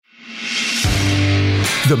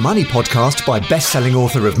The Money Podcast by best-selling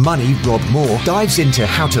author of Money, Rob Moore, dives into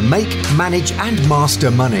how to make, manage and master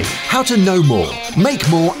money. How to know more, make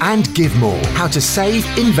more and give more. How to save,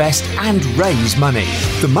 invest and raise money.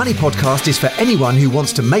 The Money Podcast is for anyone who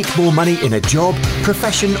wants to make more money in a job,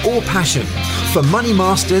 profession or passion. For money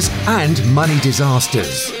masters and money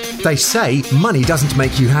disasters. They say money doesn't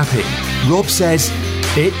make you happy. Rob says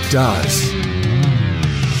it does.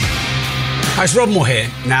 Hi, it's Rob Moore here.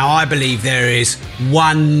 Now, I believe there is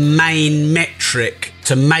one main metric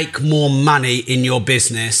to make more money in your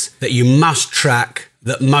business that you must track,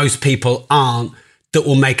 that most people aren't, that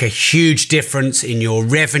will make a huge difference in your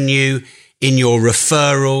revenue, in your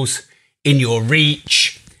referrals, in your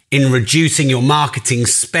reach, in reducing your marketing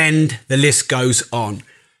spend. The list goes on.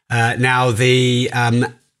 Now, the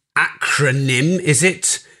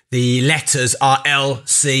acronym, the letters are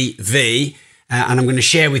LCV. And I'm going to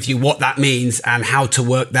share with you what that means and how to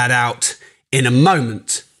work that out in a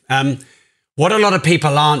moment. What a lot of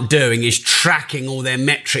people aren't doing is tracking all their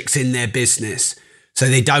metrics in their business. So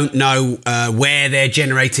they don't know where they're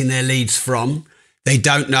generating their leads from. They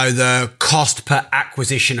don't know the cost per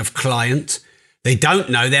acquisition of client. They don't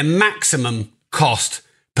know their maximum cost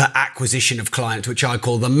per acquisition of client, which I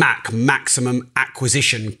call the MAC, maximum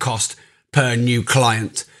acquisition cost per new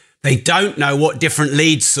client. They don't know what different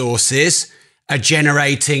lead sources are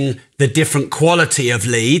generating the different quality of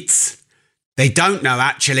leads. They don't know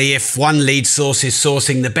actually if one lead source is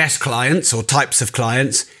sourcing the best clients or types of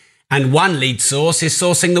clients, and one lead source is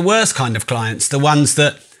sourcing the worst kind of clients, the ones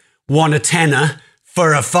that want a tenner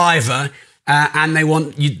for a fiver, and they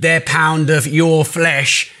want their pound of your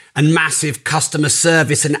flesh and massive customer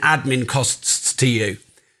service and admin costs to you.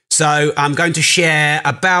 So I'm going to share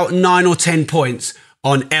about 9 or 10 points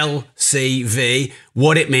on LCV,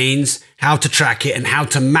 what it means, how to track it, and how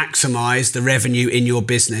to maximize the revenue in your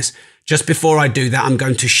business. Just before I do that, I'm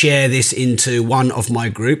going to share this into one of my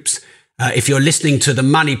groups. If you're listening to the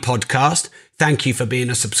Money Podcast, thank you for being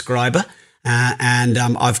a subscriber. And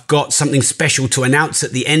I've got something special to announce at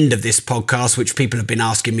the end of this podcast, which people have been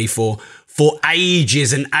asking me for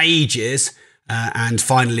ages and ages, and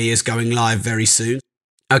finally is going live very soon.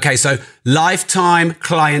 Okay, so lifetime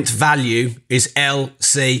client value is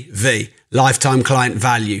LCV, lifetime client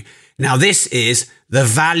value. Now, this is the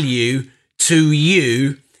value to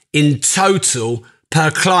you in total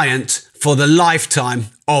per client for the lifetime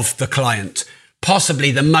of the client,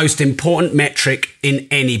 possibly the most important metric in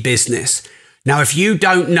any business. Now, if you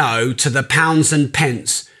don't know to the pounds and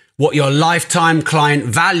pence what your lifetime client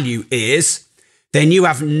value is, then you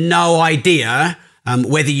have no idea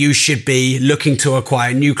whether you should be looking to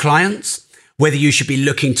acquire new clients, whether you should be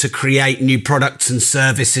looking to create new products and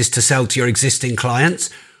services to sell to your existing clients,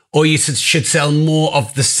 or you should sell more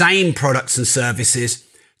of the same products and services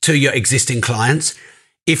to your existing clients.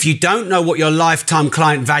 If you don't know what your lifetime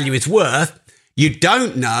client value is worth, you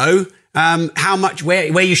don't know how much,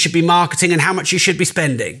 where you should be marketing and how much you should be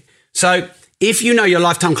spending. So if you know your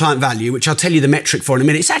lifetime client value, which I'll tell you the metric for in a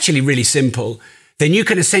minute, it's actually really simple. Then you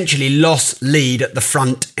can essentially loss lead at the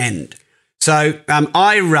front end. So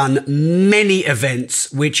I run many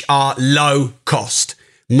events which are low cost,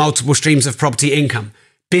 multiple streams of property income,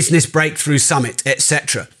 business breakthrough summit,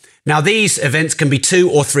 etc. Now, these events can be 2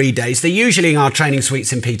 or 3 days. They're usually in our training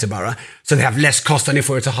suites in Peterborough, so they have less cost than if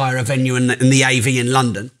we were to hire a venue in the AV in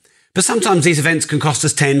London. But sometimes these events can cost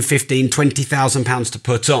us 10, 15, 20,000 pounds to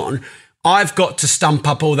put on. I've got to stump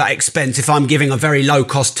up all that expense if I'm giving a very low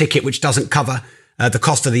cost ticket which doesn't cover the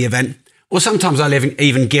cost of the event, or sometimes I'll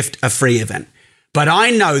even gift a free event. But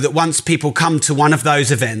I know that once people come to one of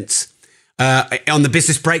those events, on the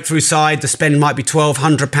business breakthrough side, the spend might be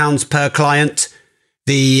 £1,200 per client.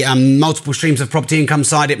 The multiple streams of property income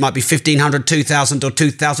side, it might be £1,500, £2,000 or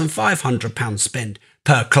 £2,500 spend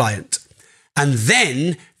per client. And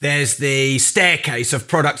then there's the staircase of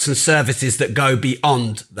products and services that go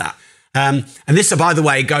beyond that. And this, by the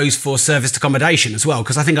way, goes for serviced accommodation as well,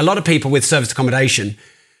 because I think a lot of people with serviced accommodation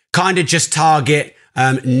kind of just target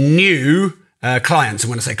new clients. And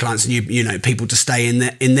when I say clients, new, people to stay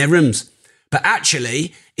in their rooms. But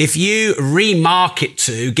actually, if you remarket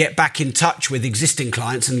to get back in touch with existing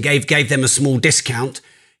clients and gave them a small discount,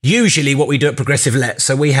 usually what we do at Progressive Let,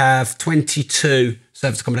 so we have 22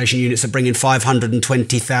 serviced accommodation units that bring in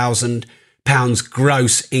 £520,000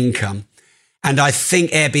 gross income. And I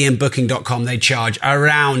think Airbnb-Booking.com, they charge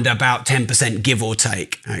around about 10%, give or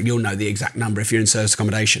take. You'll know the exact number if you're in service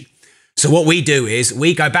accommodation. So what we do is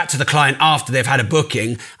we go back to the client after they've had a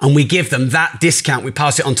booking and we give them that discount. We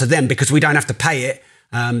pass it on to them because we don't have to pay it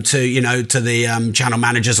to the channel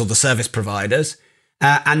managers or the service providers.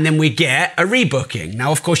 and then we get a rebooking.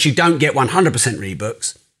 Now, of course, you don't get 100%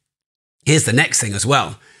 rebooks. Here's the next thing as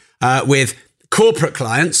well. With corporate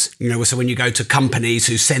clients, so when you go to companies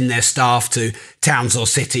who send their staff to towns or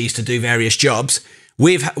cities to do various jobs,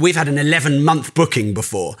 we've had an 11-month booking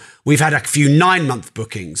before. We've had a few 9-month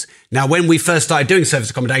bookings. Now, when we first started doing service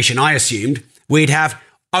accommodation, I assumed we'd have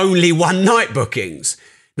only one-night bookings.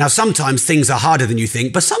 Now, sometimes things are harder than you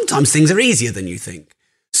think, but sometimes things are easier than you think.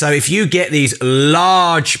 So if you get these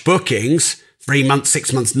large bookings, 3 months,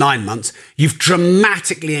 6 months, 9 months, you've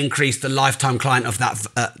dramatically increased the lifetime client of that,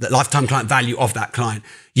 the lifetime client value of that client.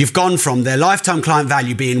 You've gone from their lifetime client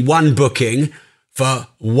value being one booking for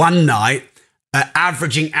one night,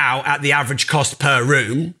 averaging out at the average cost per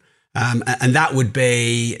room, and that would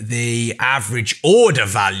be the average order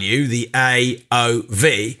value, the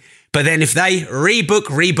AOV. But then if they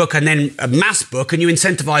rebook, and then mass book, and you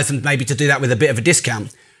incentivize them maybe to do that with a bit of a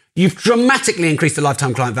discount, you've dramatically increased the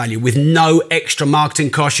lifetime client value with no extra marketing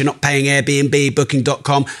costs. You're not paying Airbnb,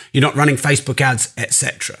 Booking.com. You're not running Facebook ads,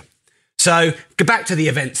 etc. So go back to the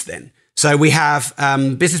events then. So we have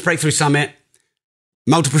Business Breakthrough Summit,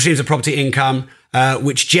 multiple streams of property income,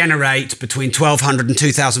 which generate between £1,200 and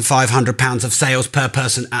 £2,500 of sales per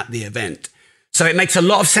person at the event. So it makes a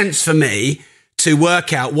lot of sense for me to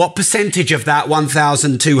work out what percentage of that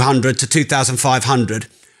 1,200 to 2,500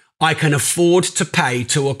 I can afford to pay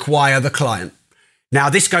to acquire the client. Now,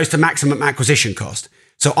 this goes to maximum acquisition cost.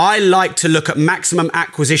 So I like to look at maximum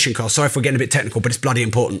acquisition cost. Sorry if we're getting a bit technical, but it's bloody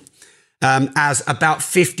important. As about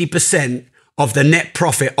 50% of the net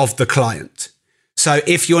profit of the client. So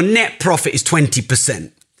if your net profit is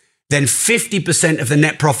 20%, then 50% of the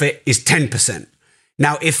net profit is 10%.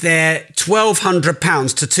 Now, if they're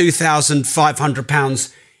 £1,200 to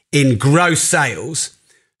 £2,500 in gross sales,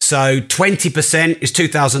 so 20% is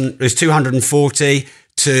 240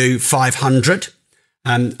 to 500.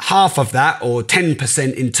 Half of that, or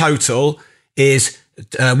 10% in total, is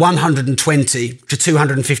 120 to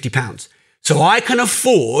 250 pounds. So I can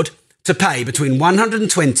afford to pay between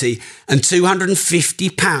 120 and 250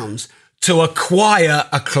 pounds to acquire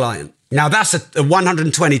a client. Now that's a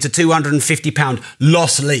 120 to 250 pound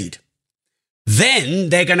loss lead. Then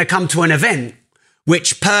they're going to come to an event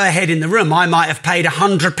which per head in the room, I might have paid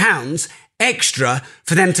 £100 extra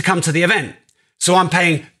for them to come to the event. So I'm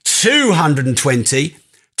paying 220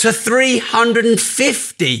 to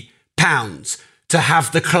 350 pounds to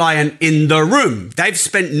have the client in the room. They've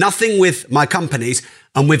spent nothing with my companies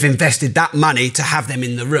and we've invested that money to have them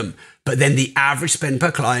in the room. But then the average spend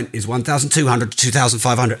per client is 1,200 to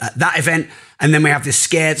 2,500 at that event. And then we have this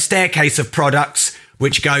staircase of products,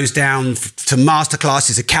 which goes down to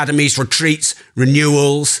masterclasses, academies, retreats,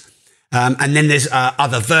 renewals. And then there's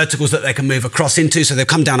other verticals that they can move across into. So they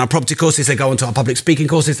come down our property courses, they go onto our public speaking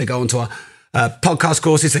courses, they go onto our podcast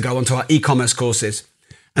courses, they go onto our e-commerce courses.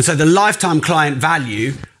 And so the lifetime client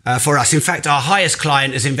value for us, in fact, our highest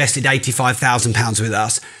client has invested £85,000 with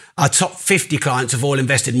us. Our top 50 clients have all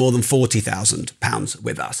invested more than £40,000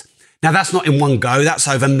 with us. Now, that's not in one go. That's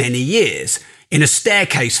over many years in a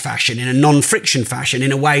staircase fashion, in a non-friction fashion,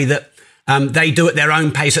 in a way that they do at their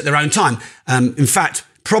own pace, at their own time. In fact,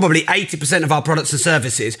 probably 80% of our products and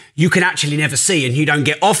services you can actually never see and you don't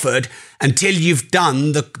get offered until you've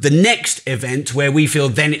done the next event where we feel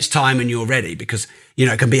then it's time and you're ready, because,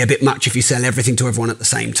 it can be a bit much if you sell everything to everyone at the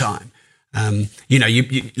same time. You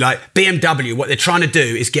like BMW, what they're trying to do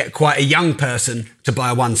is get quite a young person to buy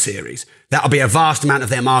a 1 Series. That'll be a vast amount of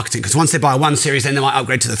their marketing, because once they buy a 1 Series, then they might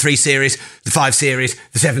upgrade to the 3 Series, the 5 Series,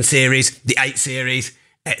 the 7 Series, the 8 Series,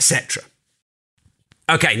 etc.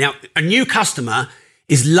 Okay, now a new customer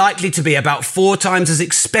is likely to be about 4 times as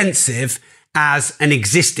expensive as an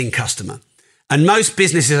existing customer. And most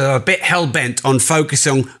businesses are a bit hell-bent on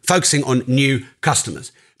focusing on new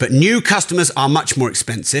customers. But new customers are much more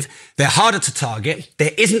expensive. They're harder to target.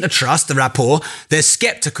 There isn't the trust, the rapport. They're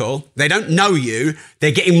skeptical. They don't know you.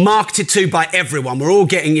 They're getting marketed to by everyone. We're all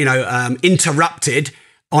getting, interrupted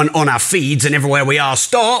on our feeds and everywhere we are.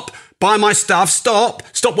 Stop, buy my stuff, stop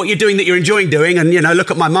what you're doing that you're enjoying doing, and, look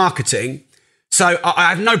at my marketing. So I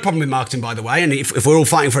have no problem with marketing, by the way. And if we're all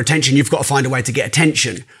fighting for attention, you've got to find a way to get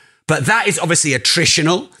attention. But that is obviously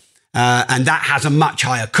attritional, and that has a much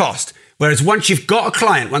higher cost. Whereas once you've got a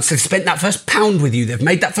client, once they've spent that first £1 with you, they've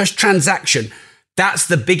made that first transaction, that's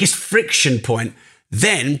the biggest friction point.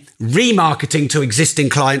 Then remarketing to existing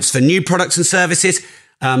clients for new products and services,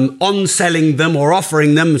 on-selling them or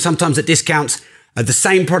offering them, sometimes at discounts, the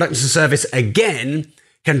same products and service again,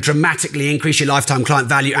 can dramatically increase your lifetime client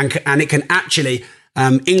value, and it can actually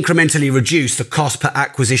incrementally reduce the cost per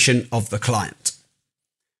acquisition of the client.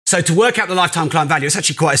 So to work out the lifetime client value, it's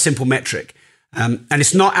actually quite a simple metric. And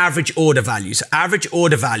it's not average order value. So average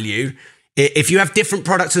order value, if you have different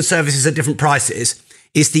products and services at different prices,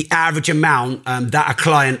 is the average amount that a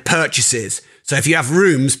client purchases. So if you have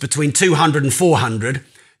rooms between 200 and 400,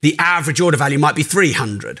 the average order value might be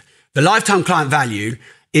 300. The lifetime client value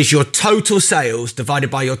is your total sales divided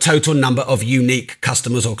by your total number of unique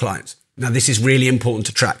customers or clients. Now, this is really important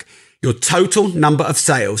to track. Your total number of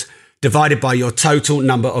sales divided by your total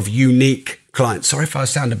number of unique clients. Sorry if I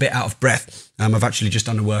sound a bit out of breath. I've actually just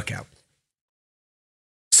done a workout.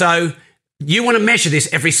 So you want to measure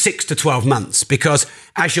this every 6 to 12 months because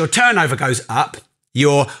as your turnover goes up,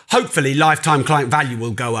 your hopefully lifetime client value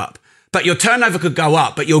will go up. But your turnover could go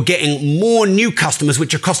up, but you're getting more new customers,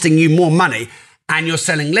 which are costing you more money, and you're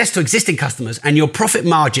selling less to existing customers, and your profit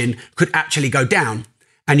margin could actually go down,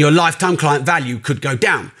 and your lifetime client value could go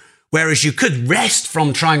down. Whereas you could rest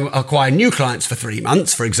from trying to acquire new clients for 3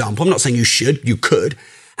 months, for example. I'm not saying you should, you could,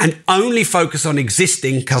 and only focus on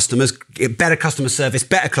existing customers, get better customer service,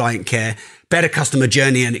 better client care, better customer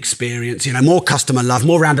journey and experience, more customer love,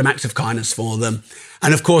 more random acts of kindness for them.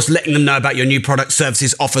 And of course, letting them know about your new products,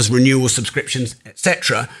 services, offers, renewals, subscriptions,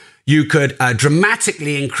 etc. You could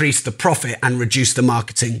dramatically increase the profit and reduce the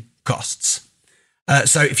marketing costs.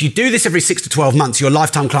 So if you do this every 6 to 12 months, your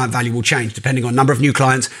lifetime client value will change depending on number of new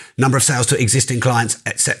clients, number of sales to existing clients,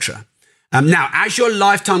 etc. Now, as your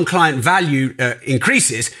lifetime client value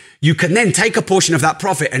increases, you can then take a portion of that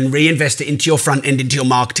profit and reinvest it into your front end, into your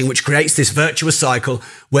marketing, which creates this virtuous cycle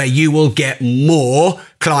where you will get more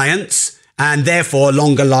clients and therefore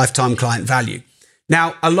longer lifetime client value.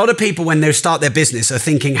 Now, a lot of people, when they start their business, are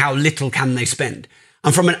thinking, how little can they spend?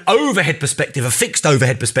 And from an overhead perspective, a fixed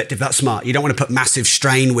overhead perspective, that's smart. You don't want to put massive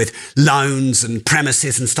strain with loans and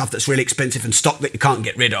premises and stuff that's really expensive and stock that you can't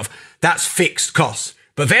get rid of. That's fixed costs.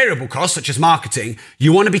 But variable costs, such as marketing,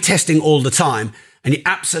 you want to be testing all the time. And you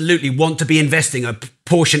absolutely want to be investing a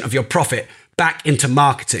portion of your profit back into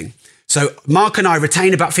marketing. So Mark and I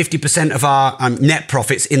retain about 50% of our net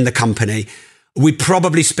profits in the company. We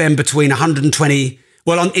probably spend between 120,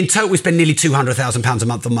 in total we spend nearly £200,000 a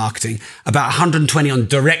month on marketing, about 120 on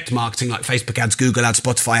direct marketing like Facebook ads, Google ads,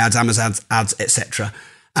 Spotify ads, Amazon ads, etc.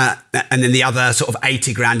 And then the other sort of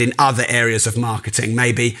 80 grand in other areas of marketing,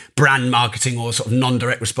 maybe brand marketing or sort of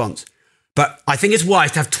non-direct response. But I think it's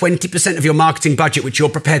wise to have 20% of your marketing budget, which you're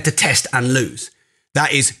prepared to test and lose.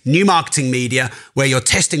 That is new marketing media, where you're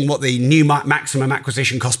testing what the new maximum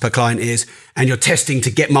acquisition cost per client is, and you're testing to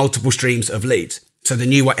get multiple streams of leads. So the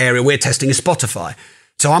new area we're testing is Spotify.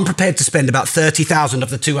 So I'm prepared to spend about 30,000 of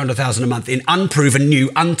the 200,000 a month in unproven, new,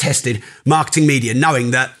 untested marketing media,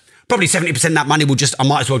 knowing that probably 70% of that money I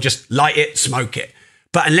might as well just light it, smoke it.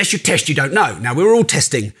 But unless you test, you don't know. Now, we were all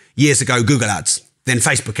testing years ago Google ads, then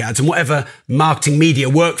Facebook ads, and whatever marketing media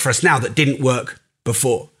worked for us now that didn't work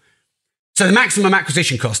before. So the maximum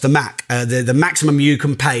acquisition cost, the MAC, the maximum you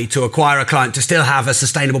can pay to acquire a client to still have a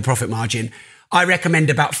sustainable profit margin, I recommend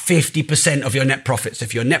about 50% of your net profits.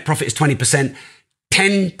 If your net profit is 20%,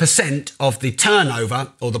 10% of the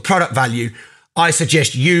turnover or the product value, I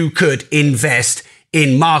suggest you could invest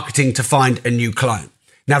in marketing to find a new client.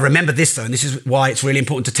 Now, remember this though, and this is why it's really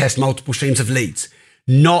important to test multiple streams of leads.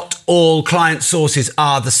 Not all client sources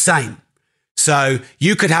are the same. So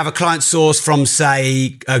you could have a client source from,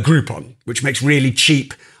 say, Groupon, which makes really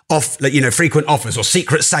cheap frequent offers, or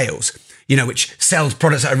secret sales, which sells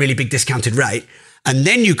products at a really big discounted rate. And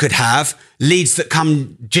then you could have leads that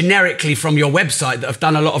come generically from your website that have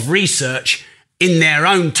done a lot of research in their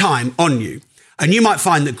own time on you. And you might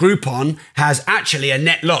find that Groupon has actually a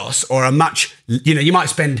net loss, or you might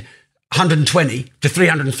spend 120 to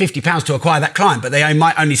 350 pounds to acquire that client, but they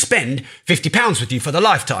might only spend 50 pounds with you for the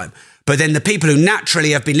lifetime. But then the people who naturally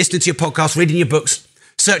have been listening to your podcast, reading your books,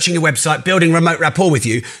 searching your website, building remote rapport with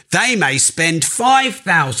you, they may spend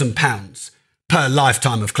 £5,000 per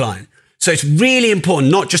lifetime of client. So it's really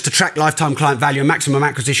important not just to track lifetime client value and maximum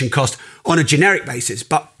acquisition cost on a generic basis,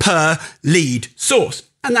 but per lead source.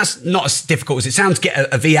 And that's not as difficult as it sounds.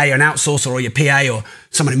 Get a VA or an outsourcer, or your PA or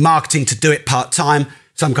someone in marketing to do it part-time,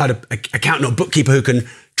 some kind of accountant or bookkeeper who can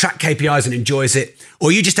track KPIs and enjoys it.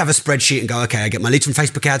 Or you just have a spreadsheet and go, okay, I get my leads from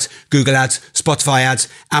Facebook ads, Google ads, Spotify ads,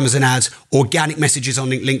 Amazon ads, organic messages on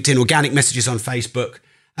LinkedIn, organic messages on Facebook.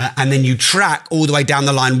 And then you track all the way down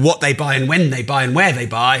the line what they buy and when they buy and where they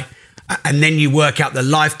buy. And then you work out the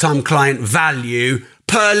lifetime client value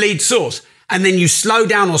per lead source. And then you slow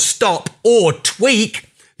down or stop or tweak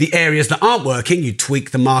the areas that aren't working. You tweak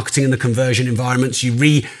the marketing and the conversion environments.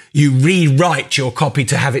 You rewrite your copy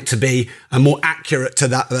to have it to be more accurate to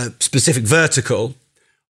that specific vertical.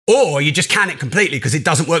 Or you just can it completely because it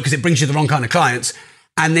doesn't work, because it brings you the wrong kind of clients.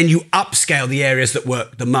 And then you upscale the areas that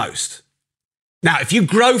work the most. Now, if you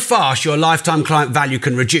grow fast, your lifetime client value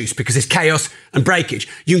can reduce because there's chaos and breakage.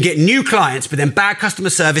 You can get new clients, but then bad customer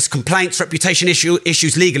service, complaints, reputation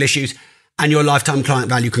issues, legal issues, and your lifetime client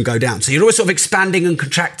value can go down. So you're always sort of expanding and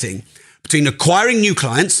contracting between acquiring new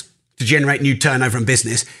clients to generate new turnover and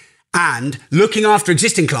business and looking after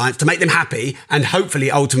existing clients to make them happy. And hopefully,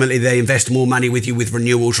 ultimately, they invest more money with you with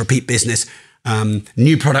renewals, repeat business,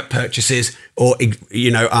 new product purchases, or,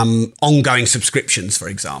 ongoing subscriptions, for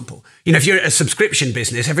example. If you're a subscription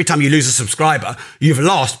business, every time you lose a subscriber, you've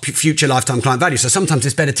lost future lifetime client value. So sometimes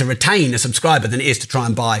it's better to retain a subscriber than it is to try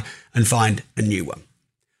and buy and find a new one.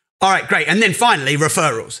 All right, great. And then finally,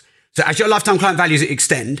 referrals. So as your lifetime client values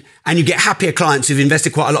extend and you get happier clients who've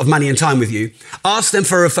invested quite a lot of money and time with you, ask them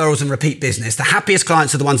for referrals and repeat business. The happiest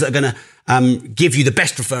clients are the ones that are going to give you the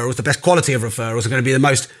best referrals, the best quality of referrals, are going to be the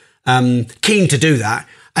most keen to do that.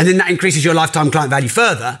 And then that increases your lifetime client value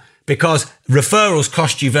further because referrals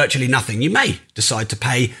cost you virtually nothing. You may decide to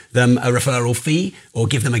pay them a referral fee or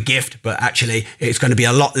give them a gift, but actually it's going to be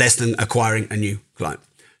a lot less than acquiring a new client.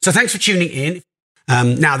 So thanks for tuning in.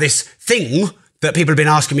 Now, this thing that people have been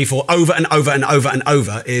asking me for over and over and over and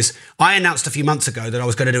over is I announced a few months ago that I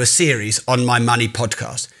was going to do a series on my money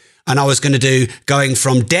podcast. And I was going to do going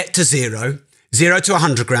from debt to zero to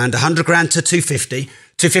 100 grand, 100 grand to 250,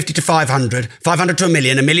 250 to 500, 500 to a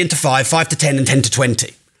million to 5 to 10, and 10 to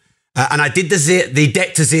 20. And I did the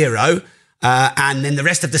debt to zero, and then the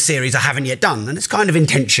rest of the series I haven't yet done. And it's kind of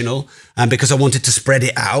intentional because I wanted to spread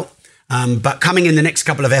it out. But coming in the next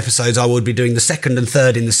couple of episodes, I will be doing the second and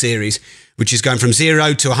third in the series, which is going from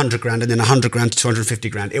 0 to 100 grand and then 100 grand to 250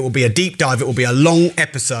 grand. It will be a deep dive. It will be a long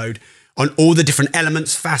episode on all the different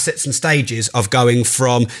elements, facets and stages of going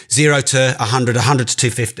from 0 to 100, 100 to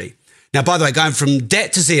 250. Now, by the way, going from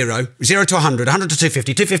debt to 0 to 100, 100 to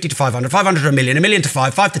 250, 250 to 500, 500 to a million to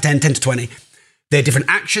 5, 5 to 10, 10 to 20. There are different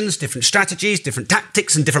actions, different strategies, different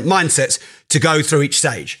tactics and different mindsets to go through each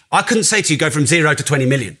stage. I couldn't say to you go from 0 to 20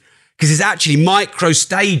 million. Because it's actually micro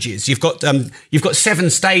stages. You've got 7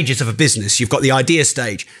 stages of a business. You've got the idea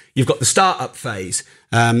stage. You've got the startup phase.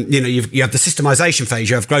 You have the systemization phase.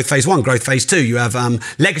 You have growth phase 1, growth phase 2. You have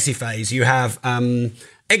legacy phase. You have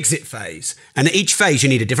exit phase. And at each phase, you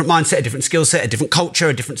need a different mindset, a different skill set, a different culture,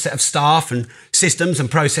 a different set of staff and systems and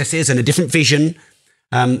processes, and a different vision.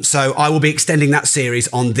 So I will be extending that series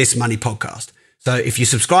on this money podcast. So if you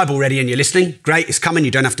subscribe already and you're listening, great, it's coming. You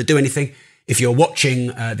don't have to do anything. If you're watching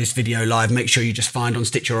this video live, make sure you just find on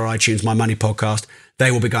Stitcher or iTunes My Money Podcast. They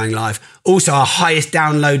will be going live. Also, our highest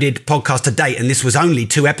downloaded podcast to date, and this was only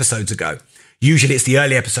 2 episodes ago. Usually it's the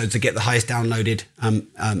early episodes that get the highest downloaded,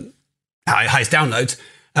 highest downloads,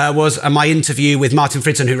 was my interview with Martin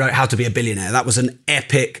Fritzen, who wrote How to Be a Billionaire. That was an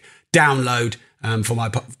epic download for my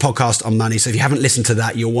podcast on money. So if you haven't listened to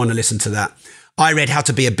that, you'll want to listen to that. I read How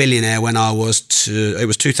to Be a Billionaire when it was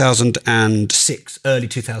 2006, early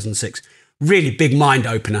 2006. Really big mind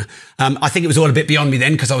opener. I think it was all a bit beyond me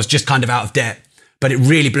then because I was just kind of out of debt, but it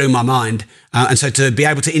really blew my mind. And so to be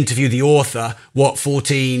able to interview the author,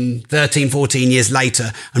 13, 14 years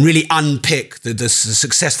later, and really unpick the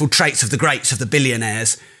successful traits of the greats, of the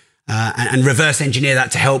billionaires, and reverse engineer that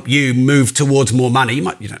to help you move towards more money. You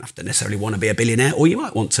don't have to necessarily want to be a billionaire, or you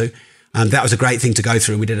might want to. That was a great thing to go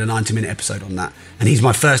through. We did a 90-minute episode on that. And he's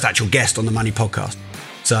my first actual guest on the Money Podcast.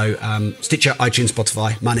 So Stitcher, iTunes,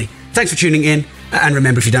 Spotify, Money. Thanks for tuning in. And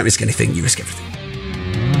remember, if you don't risk anything, you risk everything.